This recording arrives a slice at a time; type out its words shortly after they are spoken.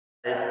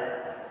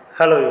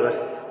Hello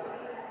viewers,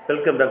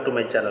 welcome back to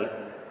my channel.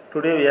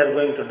 Today we are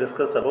going to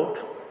discuss about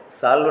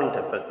solvent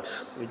effect,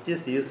 which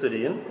is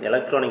usually in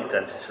electronic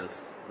transitions.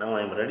 Now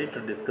I am ready to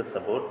discuss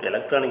about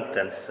electronic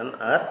transition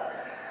or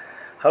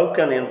how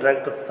can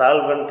interact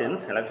solvent in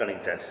electronic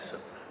transition.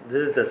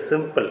 This is the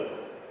simple.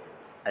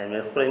 I am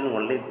explaining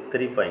only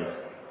 3 points.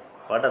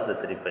 What are the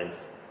 3 points?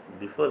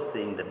 Before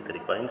seeing the 3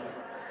 points,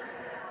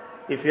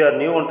 if you are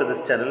new onto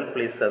this channel,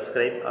 please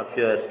subscribe. If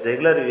you are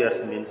regular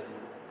viewers means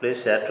please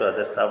share to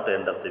others after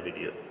end of the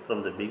video. From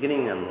the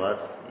beginning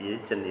onwards,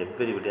 each and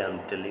every video I am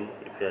telling,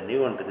 if you are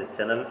new onto this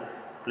channel,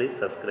 please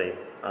subscribe.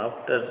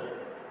 After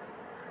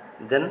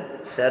then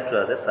share to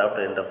others after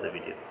end of the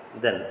video.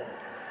 Then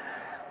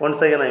once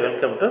again I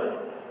welcome to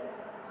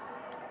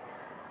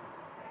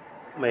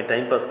my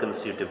Time Pass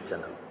Chemistry YouTube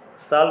channel.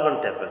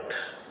 Solvent effect.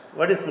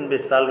 What is meant by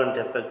solvent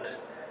effect?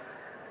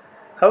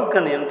 How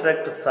can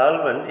interact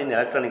solvent in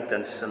electronic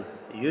transition?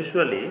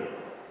 Usually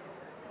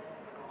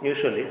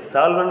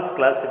solvents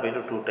classified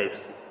into two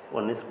types.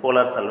 One is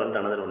polar solvent,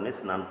 another one is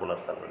non-polar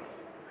solvents.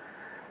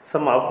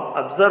 Some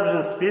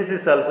absorption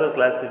species also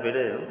classified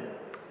in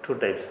two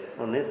types.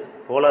 One is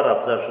polar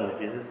absorption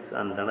species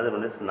and another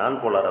one is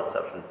non-polar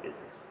absorption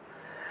species.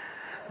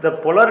 The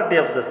polarity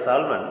of the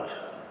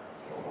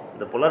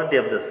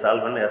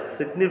solvent has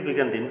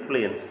significant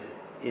influence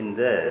in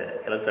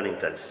the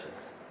electronic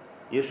transitions.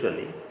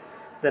 Usually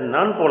the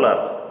non-polar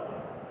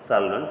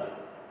solvents,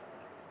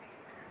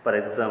 for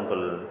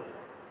example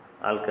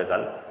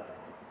alcohol,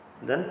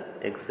 then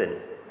hexane,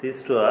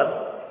 these two are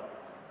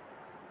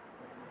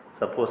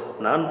suppose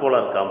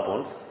non-polar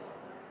compounds.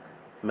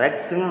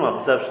 Maximum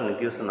absorption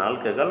gives an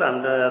alcohol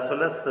and as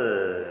well as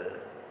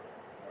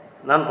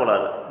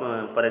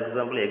non-polar, for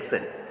example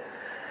hexane.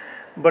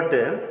 But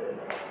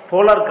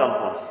polar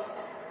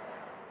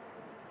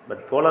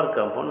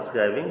compounds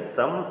having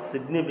some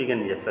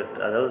significant effect,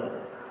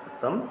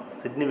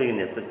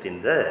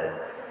 in the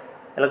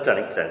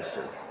electronic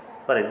transitions.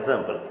 For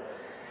example,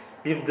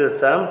 if the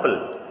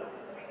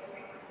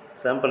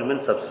sample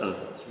means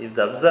substance, if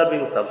the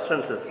observing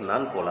substance is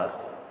non-polar,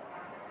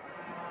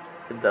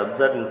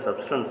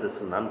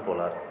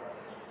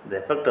 the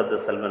effect of the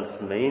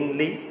solvents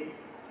mainly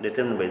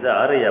determined by the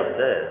Ra of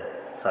the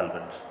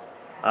solvent.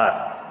 R.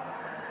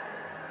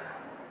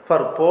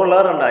 For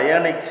polar and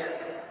ionic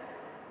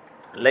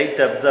light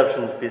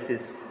absorption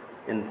species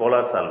in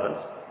polar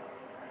solvents,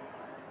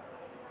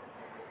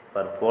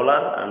 for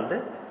polar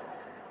and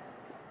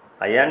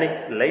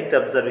ionic light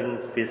absorbing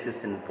species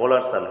in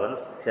polar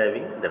solvents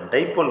having the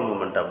dipole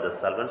moment of the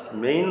solvents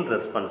main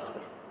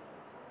responsible.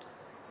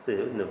 So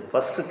in the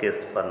first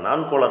case, for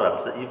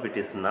if it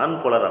is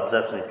non-polar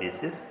absorption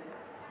species,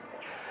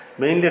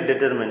 mainly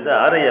determine the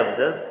Ra of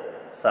the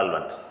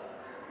solvent.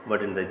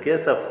 But in the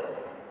case of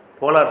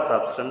polar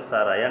substance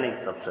or ionic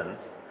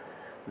substance,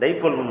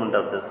 dipole moment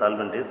of the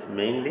solvent is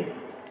mainly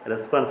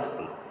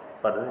responsible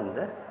for in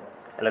the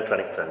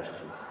electronic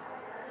transitions.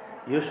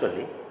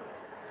 Usually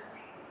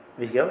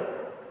we have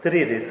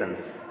three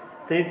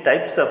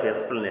types of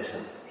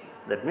explanations.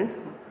 That means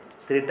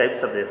 3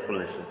 types of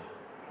explanations.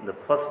 The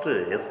first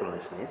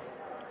explanation is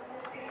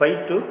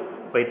pi to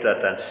pi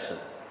transition.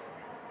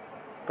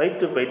 Pi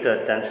to pi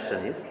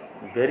transition is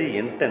very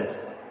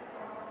intense.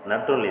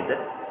 Not only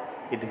that,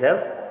 it have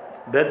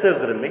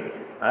bathygramic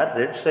or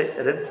red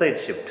side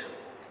shift.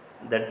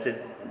 That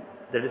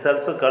is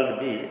also called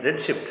be red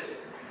shift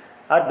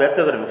or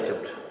bathygramic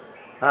shift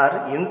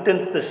or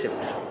intense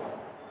shift.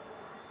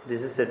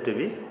 This is said to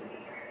be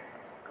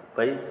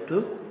pi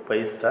to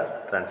pi star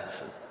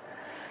transition.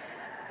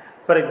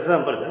 For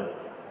example,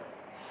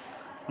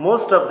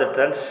 most of the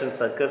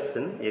transitions occurs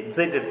in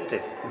excited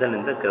state than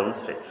in the ground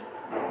state.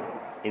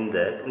 In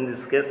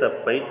this case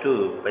of pi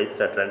to pi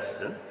star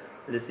transition,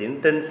 there is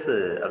intense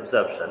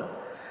absorption,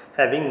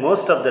 having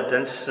most of the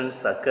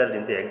transitions occurred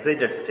in the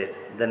excited state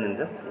than in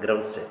the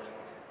ground state.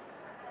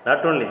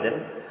 Not only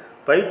then,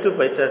 pi to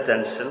pi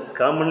transition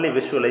commonly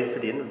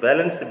visualized in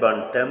valence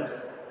bond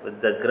terms with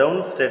the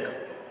ground state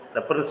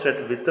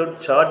represented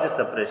without charge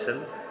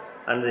separation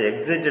and the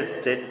excited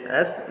state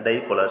as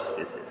dipolar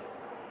species.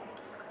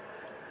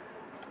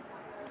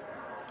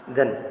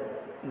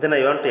 Then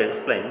I want to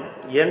explain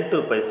n to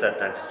pi star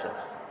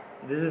transitions.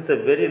 This is the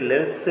very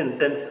less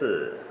intense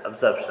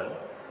absorption.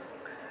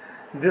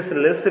 This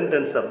less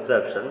intense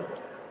absorption,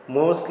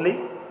 mostly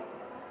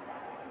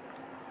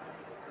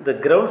the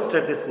ground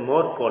state is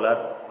more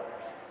polar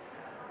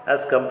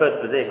as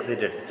compared to the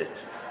excited state.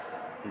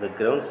 The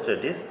ground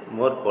state is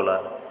more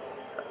polar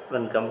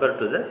when compared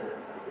to the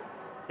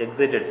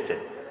excited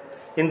state.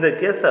 In the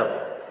case of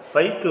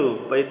pi to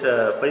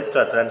pi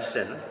star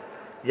transition,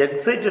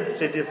 excited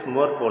state is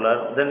more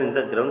polar than in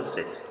the ground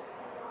state.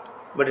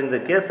 But in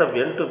the case of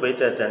n to pi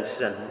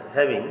transition,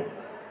 having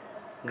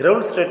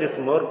ground state is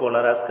more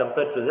polar as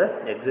compared to the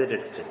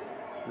excited state.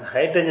 The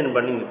hydrogen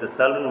bonding with the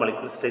solvent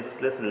molecules takes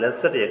place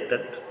lesser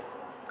extent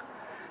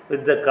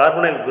with the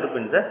carbonyl group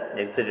in the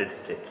excited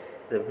state.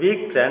 The weak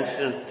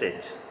transition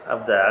state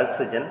of the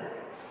oxygen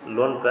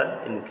lone pair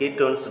in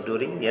ketones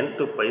during n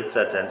to pi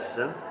star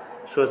transition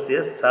shows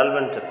a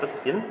solvent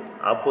effect in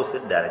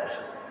opposite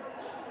direction.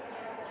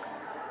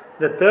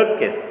 The third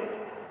case,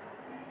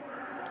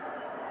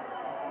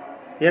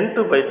 N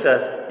to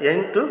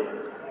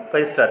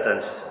pi star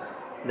transition.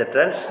 The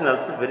transition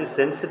also very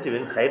sensitive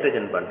in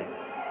hydrogen bonding.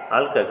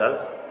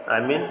 Alcohols,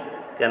 amines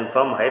can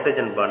form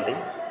hydrogen bonding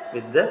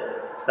with the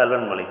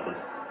solvent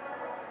molecules.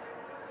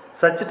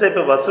 Such type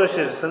of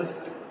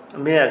associations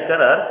may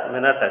occur or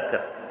may not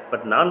occur,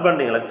 but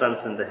non-bonding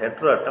electrons in the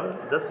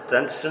heteroatom, thus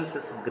transitions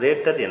is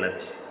greater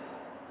energy.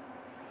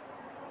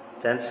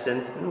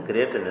 Transition in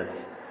great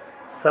energy.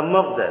 Some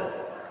of the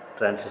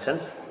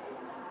transitions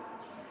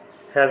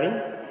having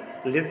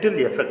little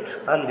effect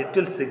or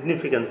little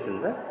significance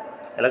in the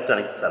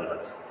electronic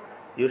solvents.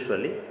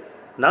 Usually,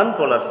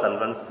 non-polar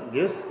solvents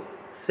gives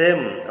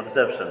same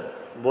absorption,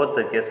 both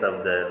the case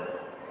of the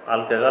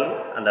alcohol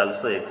and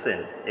also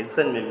hexane.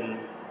 Hexane may be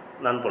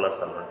non-polar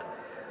solvent.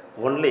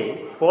 Only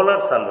polar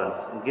solvents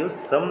give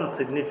some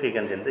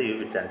significance in the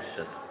UV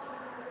transitions.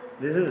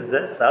 This is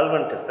the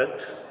solvent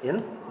effect in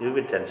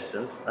UV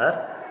transitions or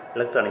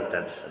electronic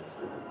transitions.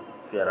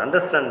 If you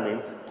understand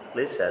means,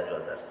 please share to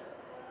others.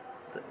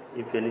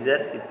 If you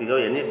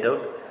have any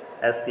doubt,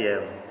 ask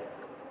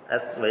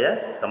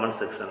via comment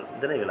section,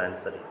 then I will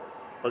answer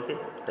you. Okay,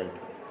 thank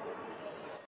you.